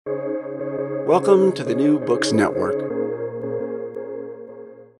Welcome to the New Books Network.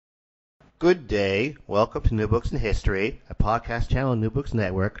 Good day. Welcome to New Books in History, a podcast channel on New Books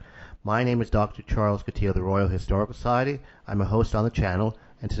Network. My name is Dr. Charles Cotillo of the Royal Historical Society. I'm a host on the channel,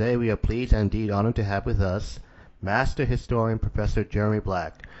 and today we are pleased and indeed honored to have with us Master Historian Professor Jeremy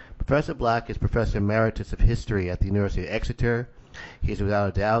Black. Professor Black is Professor Emeritus of History at the University of Exeter. He is without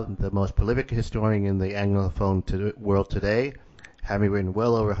a doubt the most prolific historian in the Anglophone world today, having written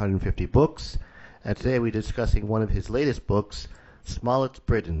well over 150 books. And today we're discussing one of his latest books, Smollett's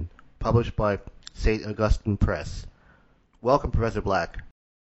Britain, published by St. Augustine Press. Welcome, Professor Black.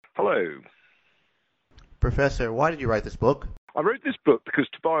 Hello. Professor, why did you write this book? I wrote this book because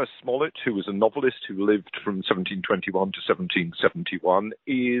Tobias Smollett, who was a novelist who lived from 1721 to 1771,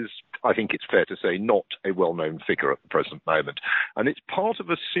 is, I think it's fair to say, not a well-known figure at the present moment. And it's part of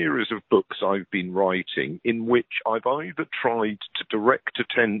a series of books I've been writing in which I've either tried to direct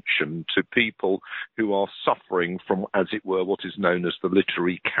attention to people who are suffering from, as it were, what is known as the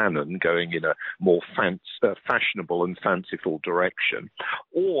literary canon, going in a more fashionable and fanciful direction,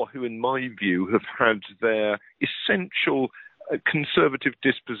 or who, in my view, have had their essential conservative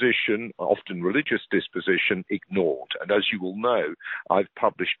disposition, often religious disposition, ignored. And as you will know, I've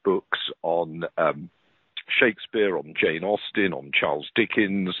published books on Shakespeare, on Jane Austen, on Charles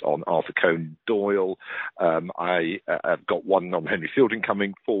Dickens, on Arthur Conan Doyle. I've got one on Henry Fielding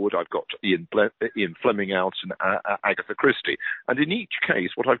coming forward. I've got Ian Fleming out and Agatha Christie. And in each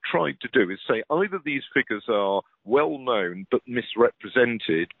case, what I've tried to do is say either these figures are well known but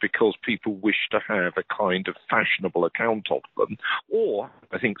misrepresented because people wish to have a kind of fashionable account of them, or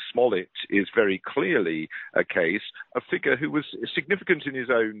I think Smollett is very clearly a case, a figure who was significant in his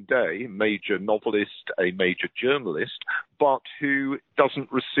own day, major novelist, a major journalist, but who doesn't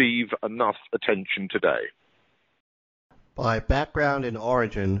receive enough attention today. By background and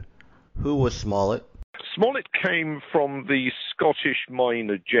origin, who was Smollett? Smollett came from the Scottish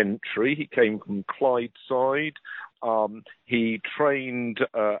minor gentry. He came from Clydeside. He trained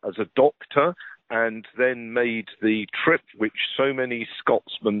as a doctor and then made the trip which so many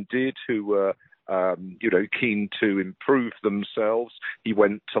Scotsmen did who were keen to improve themselves. He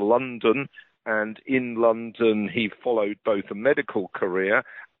went to London, and in London he followed both a medical career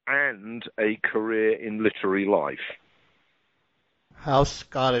and a career in literary life. How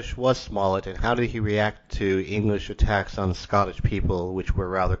Scottish was Smollett, and how did he react to English attacks on Scottish people, which were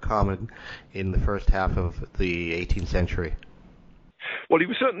rather common in the first half of the 18th century? Well, he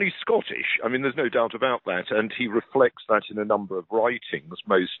was certainly Scottish. I mean, there's no doubt about that, and he reflects that in a number of writings,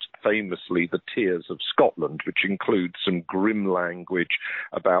 most famously The Tears of Scotland, which includes some grim language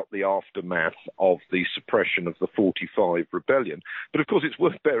about the aftermath of the suppression of the 45 rebellion. But of course, it's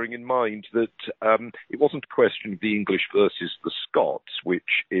worth bearing in mind that it wasn't a question of the English versus the Scots,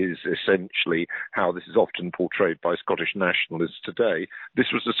 which is essentially how this is often portrayed by Scottish nationalists today.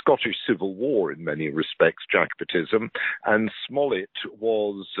 This was a Scottish civil war in many respects, Jacobitism, and Smollett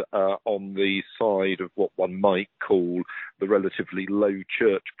was on the side of what one might call the relatively low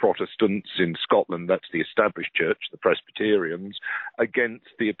church Protestants in Scotland, that's the established church, the Presbyterians, against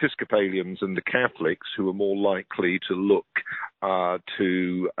the Episcopalians and the Catholics, who were more likely to look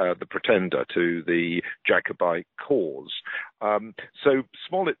to the Pretender, to the Jacobite cause. So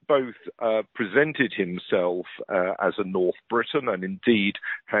Smollett both presented himself as a North Briton and indeed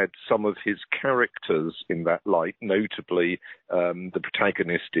had some of his characters in that light, notably the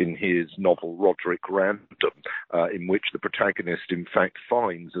protagonist in his novel Roderick Random, in which the protagonist in fact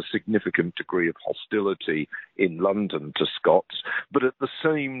finds a significant degree of hostility in London to Scots, but at the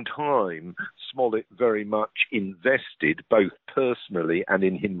same time Smollett very much invested, both personally and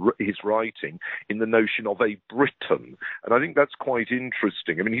in his writing, in the notion of a Briton. And I think that's quite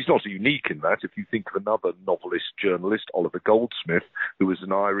interesting. I mean, he's not unique in that. If you think of another novelist, journalist, Oliver Goldsmith, who was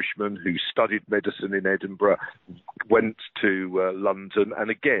an Irishman who studied medicine in Edinburgh, went to London, and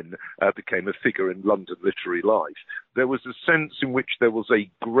again became a figure in London literary life. There was a sense in which there was a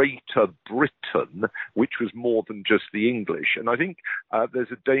greater Britain, which was more than just the English. And I think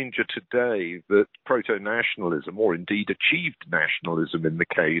there's a danger today that proto-nationalism, or indeed achieved nationalism in the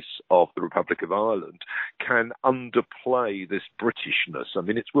case of the Republic of Ireland, can underplay this Britishness. I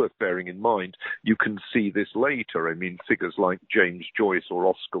mean, it's worth bearing in mind, you can see this later. I mean, figures like James Joyce or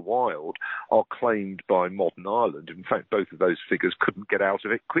Oscar Wilde are claimed by modern Ireland. In fact, both of those figures couldn't get out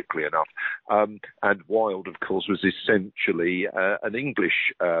of it quickly enough. And Wilde, of course, was essentially an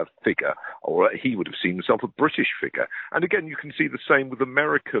English figure, or he would have seen himself a British figure. And again, you can see the same with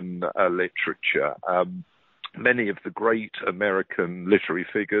American literature. Many of the great American literary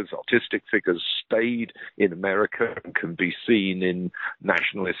figures, artistic figures, stayed in America and can be seen in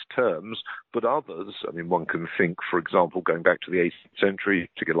nationalist terms, but others, I mean, one can think, for example, going back to the 18th century,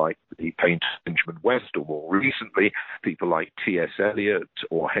 particularly like the painter Benjamin West, or more recently, people like T.S. Eliot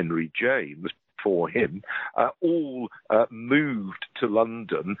or Henry James, for him, all moved to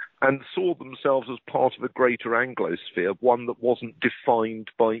London and saw themselves as part of a greater Anglosphere, one that wasn't defined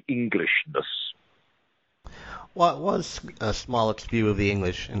by Englishness. What was Smollett's view of the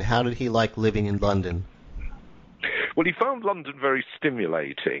English, and how did he like living in London? Well, he found London very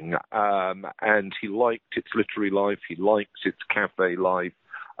stimulating, and he liked its literary life, he liked its cafe life.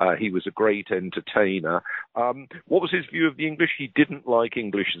 He was a great entertainer. What was his view of the English? He didn't like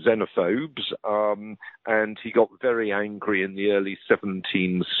English xenophobes, and he got very angry in the early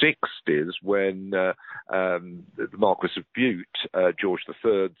 1760s when the Marquis of Bute, George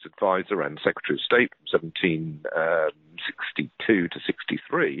III's advisor and Secretary of State from 1762 to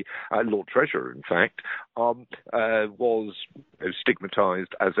 63, Lord Treasurer, in fact, was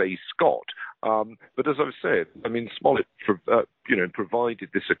stigmatized as a Scot. But as I've said, I mean, Smollett, provided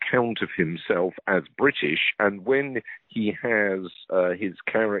this account of himself as British, and when he has his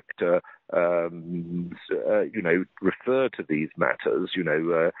character, refer to these matters,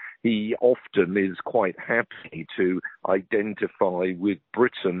 he often is quite happy to identify with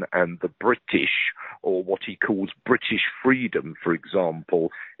Britain and the British, or what he calls British freedom, for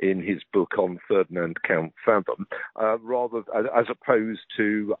example, in his book on Ferdinand Count Fathom, rather as opposed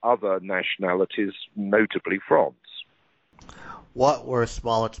to other nationalities, notably France. What were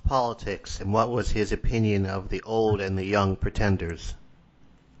Smollett's politics, and what was his opinion of the old and the young pretenders?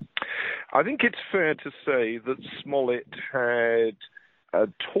 I think it's fair to say that Smollett had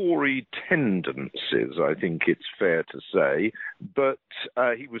Tory tendencies, I think it's fair to say, but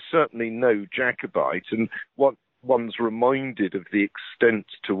he was certainly no Jacobite, and what one's reminded of the extent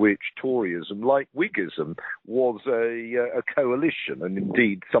to which Toryism, like Whiggism, was a coalition, and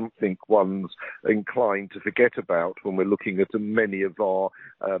indeed something one's inclined to forget about when we're looking at many of our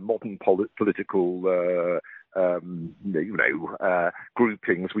modern political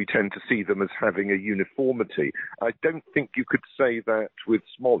groupings. We tend to see them as having a uniformity. I don't think you could say that with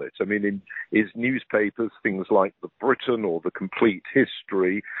Smollett. I mean, in his newspapers, things like The Briton or The Complete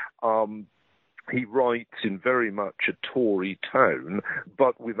History, he writes in very much a Tory tone,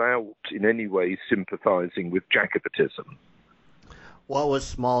 but without in any way sympathising with Jacobitism. What was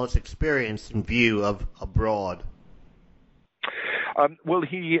Smollett's experience and view of abroad? Well,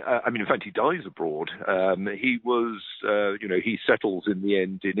 in fact, he dies abroad. He was, he settles in the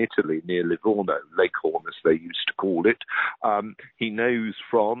end in Italy, near Livorno, Leghorn, as they used to call it. He knows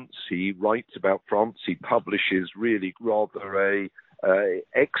France. He writes about France. He publishes really rather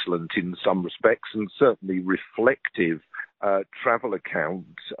excellent in some respects and certainly reflective travel account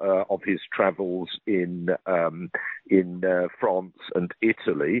of his travels in France and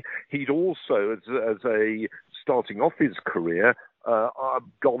Italy. He'd also, as a starting off his career,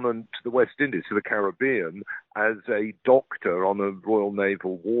 gone to the West Indies, to the Caribbean, as a doctor on a Royal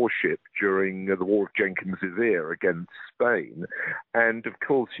Naval warship during the War of Jenkins's Ear against Spain. And, of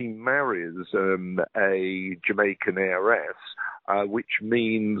course, he marries a Jamaican heiress, which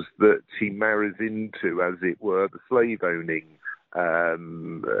means that he marries into, as it were, the slave-owning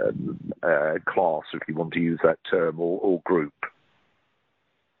class, if you want to use that term, or group.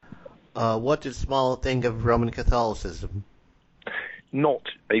 What did Smollett think of Roman Catholicism? Not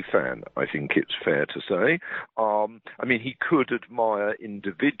a fan, I think it's fair to say. He could admire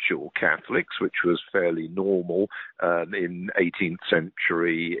individual Catholics, which was fairly normal in 18th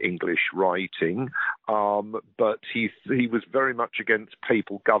century English writing, but he was very much against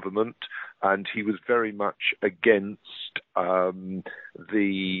papal government, and he was very much against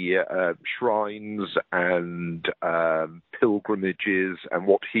the shrines and pilgrimages and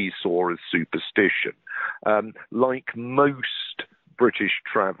what he saw as superstition. Like most British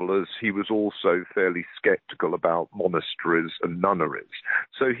travellers, he was also fairly sceptical about monasteries and nunneries.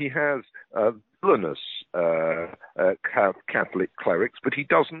 So he has villainous Catholic clerics, but he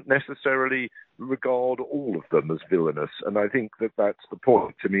doesn't necessarily regard all of them as villainous, and I think that that's the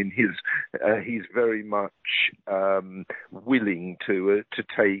point. I mean, he's very much willing to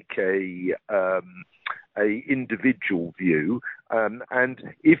take a individual view, and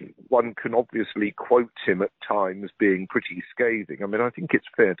if one can obviously quote him at times being pretty scathing, I mean, I think it's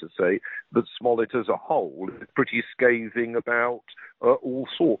fair to say that Smollett as a whole is pretty scathing about all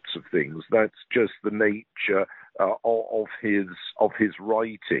sorts of things. That's just the nature of his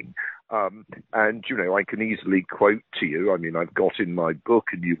writing. And, I can easily quote to you, I've got in my book,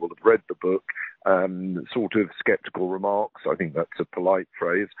 and you will have read the book, sort of skeptical remarks, I think that's a polite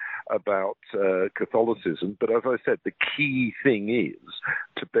phrase, about Catholicism. But as I said, the key thing is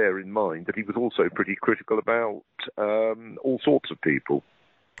to bear in mind that he was also pretty critical about all sorts of people.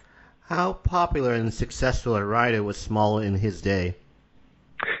 How popular and successful a writer was Smollett in his day?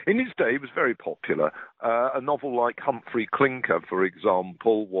 In his day, he was very popular. A novel like Humphrey Clinker, for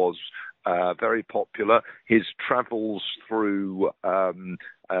example, was very popular. His travels through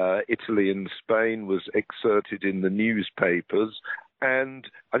Italy and Spain was excerpted in the newspapers. And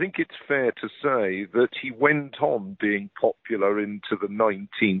I think it's fair to say that he went on being popular into the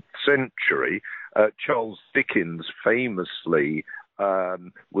 19th century. Charles Dickens famously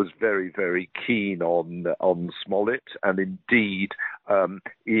was very, very keen on Smollett, and indeed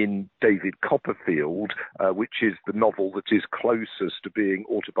in David Copperfield, which is the novel that is closest to being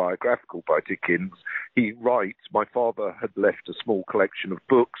autobiographical by Dickens, he writes, "My father had left a small collection of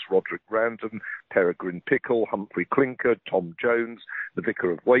books, Roderick Random, Peregrine Pickle, Humphrey Clinker, Tom Jones, The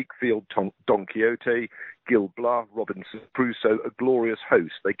Vicar of Wakefield, Don Quixote, Gil Blas, Robinson Crusoe, a glorious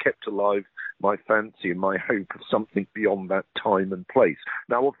host. They kept alive my fancy and my hope of something beyond that time and place."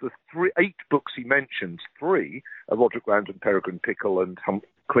 Now, of the 8 books he mentions, 3 are Roderick Random, Peregrine Pickle, and Humphrey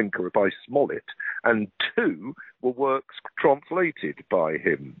Clinker by Smollett, and 2 were works translated by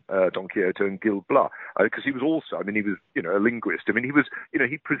him, Don Quixote and Gil Blas, because he was also, he was, a linguist. He was,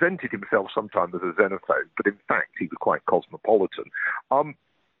 he presented himself sometimes as a xenophobe, but in fact he was quite cosmopolitan.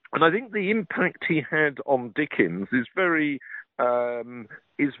 And I think the impact he had on Dickens is very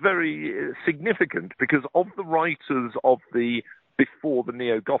significant, because of the writers of before the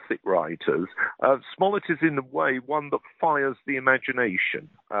neo-Gothic writers, Smollett is in a way one that fires the imagination.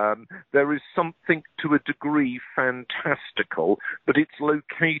 There is something to a degree fantastical, but it's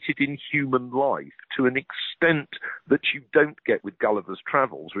located in human life to an extent that you don't get with Gulliver's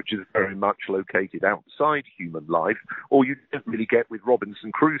Travels, which is very much located outside human life, or you don't really get with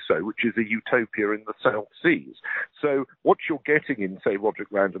Robinson Crusoe, which is a utopia in the South Seas. So what you're getting in, say, Roderick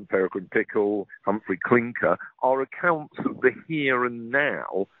Random, Peregrine Pickle, Humphrey Clinker, are accounts of the here and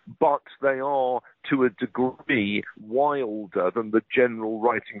now, but they are to a degree wilder than the general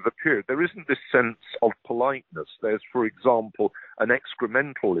writing of the period. There isn't this sense of politeness. There's, for example, an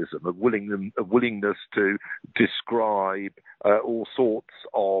excrementalism, a willingness to describe all sorts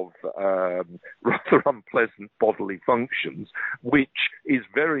of rather unpleasant bodily functions, which is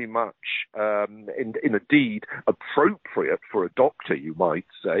very much, indeed, appropriate for a doctor, you might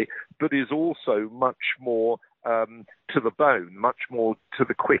say, but is also much more to the bone, much more to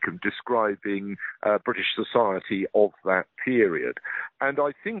the quick, and describing British society of that period. And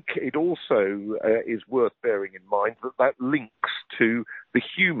I think it also is worth bearing in mind that links to the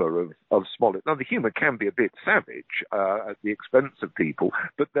humour of Smollett. Now, the humour can be a bit savage at the expense of people,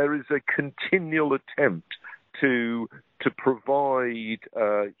 but there is a continual attempt to provide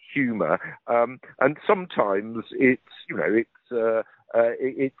humour, and sometimes it's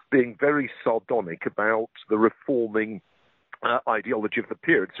being very sardonic about the reforming ideology of the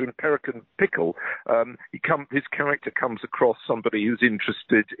period. So in Peregrine Pickle, his character comes across somebody who's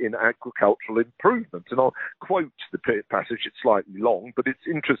interested in agricultural improvement. And I'll quote the passage, it's slightly long, but it's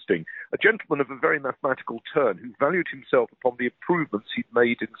interesting. "A gentleman of a very mathematical turn who valued himself upon the improvements he'd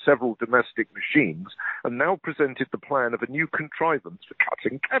made in several domestic machines, and now presented the plan of a new contrivance for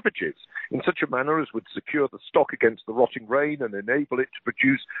cutting cabbages in such a manner as would secure the stock against the rotting rain and enable it to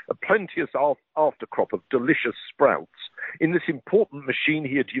produce a plenteous aftercrop of delicious sprouts. In this important machine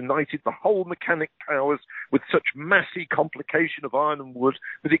he had united the whole mechanic powers with such massy complication of iron and wood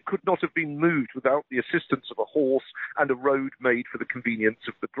that it could not have been moved without the assistance of a horse, and a road made for the convenience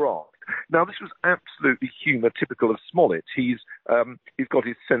of the draft." Now, this was absolutely humour typical of Smollett. He's got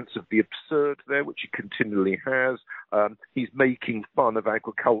his sense of the absurd there, which he continually has. He's making fun of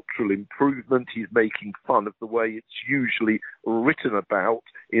agricultural improvement. He's making fun of the way it's usually written about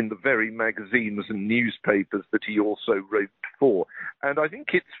in the very magazines and newspapers that he also wrote for. And I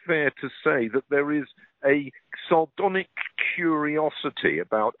think it's fair to say that there is a sardonic curiosity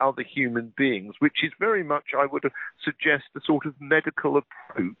about other human beings, which is very much, I would suggest, a sort of medical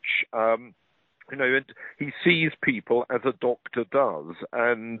approach. And he sees people as a doctor does,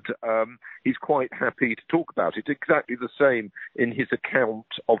 and he's quite happy to talk about it. Exactly the same in his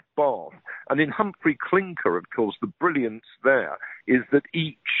account of Bath. And in Humphrey Clinker, of course, the brilliance there is that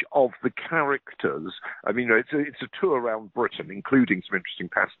each of the characters, it's a tour around Britain, including some interesting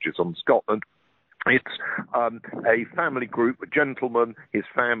passages on Scotland. It's a family group, a gentleman, his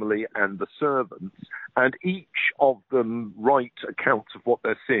family, and the servants, and each of them write accounts of what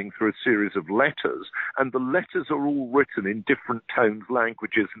they're seeing through a series of letters, and the letters are all written in different tones,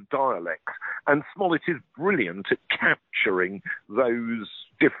 languages, and dialects. And Smollett is brilliant at capturing those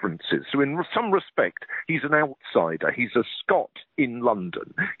differences. So in some respect, he's an outsider. He's a Scot in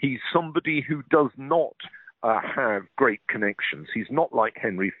London. He's somebody who does not have great connections. He's not like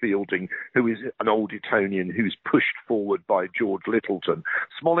Henry Fielding, who is an old Etonian who's pushed forward by George Lyttelton.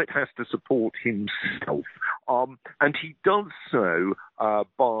 Smollett has to support himself, and he does so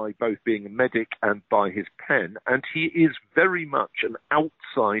by both being a medic and by his pen, and he is very much an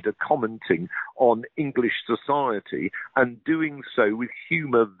outsider commenting on English society and doing so with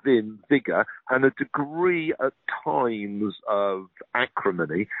humour, vim, vigour, and a degree at times of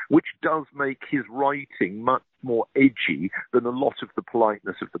acrimony, which does make his writing much more edgy than a lot of the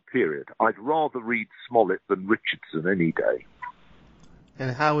politeness of the period. I'd rather read Smollett than Richardson any day.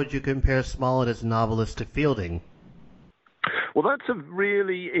 And how would you compare Smollett as a novelist to Fielding? Well, that's a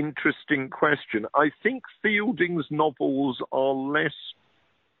really interesting question. I think Fielding's novels are less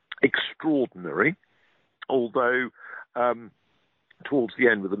extraordinary, although towards the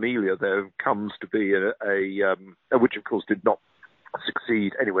end with Amelia there comes to be a which of course did not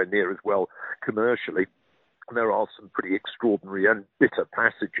succeed anywhere near as well commercially. There are some pretty extraordinary and bitter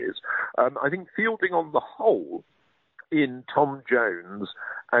passages. I think Fielding on the whole, in Tom Jones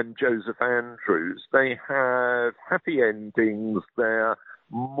and Joseph Andrews, they have happy endings. They're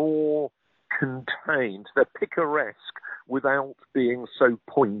more contained. They're picaresque without being so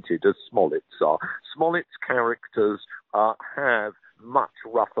pointed as Smollett's are. Smollett's characters have much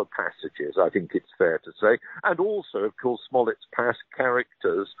rougher passages, I think it's fair to say. And also, of course, Smollett's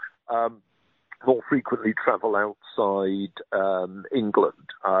characters more frequently travel outside England.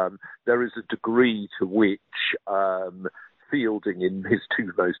 There is a degree to which Fielding, in his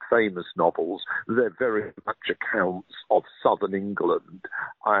two most famous novels, they're very much accounts of southern England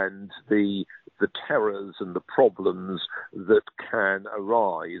and the terrors and the problems that can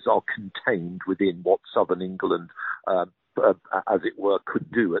arise are contained within what southern England as it were, could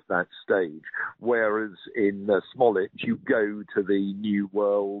do at that stage. Whereas in Smollett, you go to the New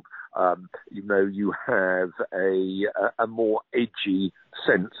World, you have a more edgy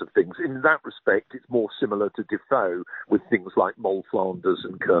sense of things. In that respect, it's more similar to Defoe with things like Moll Flanders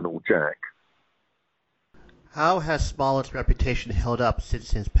and Colonel Jack. How has Smollett's reputation held up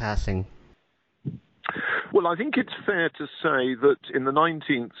since his passing? Well, I think it's fair to say that in the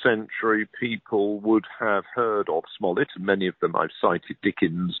 19th century, people would have heard of Smollett, and many of them I've cited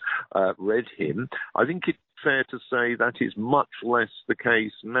Dickens, read him. I think it's fair to say that is much less the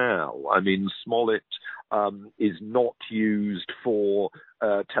case now. I mean, Smollett is not used for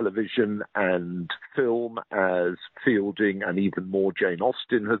television and film as Fielding and even more Jane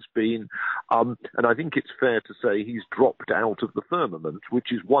Austen has been. And I think it's fair to say he's dropped out of the firmament,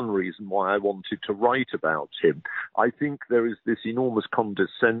 which is one reason why I wanted to write about him. I think there is this enormous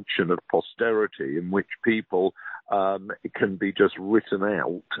condescension of posterity in which people can be just written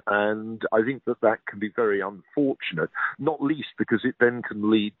out. And I think that can be very unfortunate, not least because it then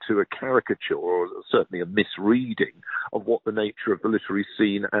can lead to a caricature or certainly a misreading of what the nature of the literary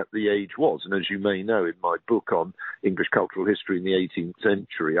scene at the age was. And as you may know, in my book on English cultural history in the 18th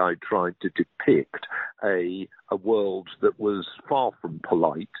century, I tried to depict a world that was far from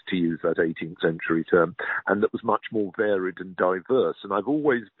polite, to use that 18th century term, and that was much more varied and diverse. And I've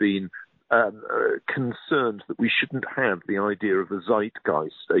always been concerned that we shouldn't have the idea of a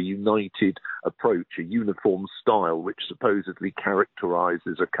zeitgeist, a united approach, a uniform style which supposedly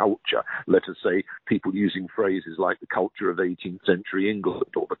characterizes a culture. Let us say people using phrases like the culture of 18th century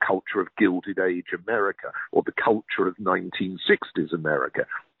England or the culture of Gilded Age America or the culture of 1960s America.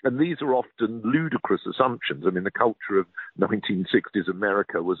 And these are often ludicrous assumptions. I mean, the culture of 1960s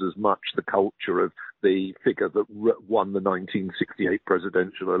America was as much the culture of the figure that won the 1968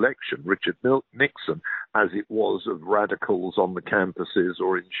 presidential election, Richard Nixon, as it was of radicals on the campuses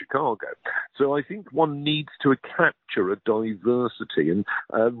or in Chicago. So I think one needs to capture a diversity. And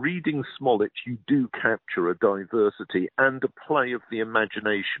reading Smollett, you do capture a diversity and a play of the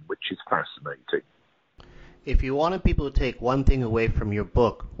imagination, which is fascinating. If you wanted people to take one thing away from your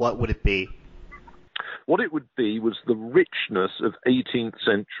book, what would it be? What it would be was the richness of 18th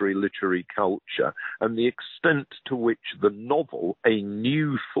century literary culture and the extent to which the novel, a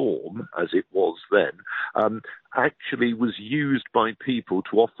new form as it was then, actually was used by people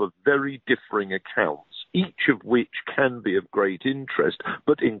to offer very differing accounts, each of which can be of great interest,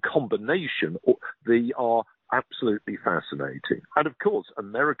 but in combination they are absolutely fascinating. And of course,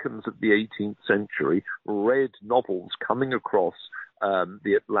 Americans of the 18th century read novels coming across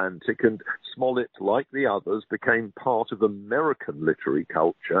the Atlantic, and Smollett, like the others, became part of American literary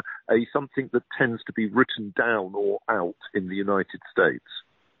culture, something that tends to be written down or out in the United States.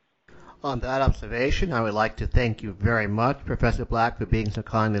 On that observation, I would like to thank you very much, Professor Black, for being so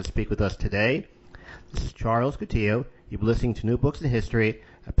kind to speak with us today. This is Charles Coutinho. You've been listening to New Books in History,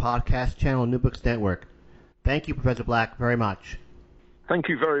 a podcast channel on New Books Network. Thank you, Professor Black, very much. Thank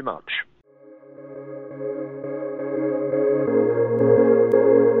you very much.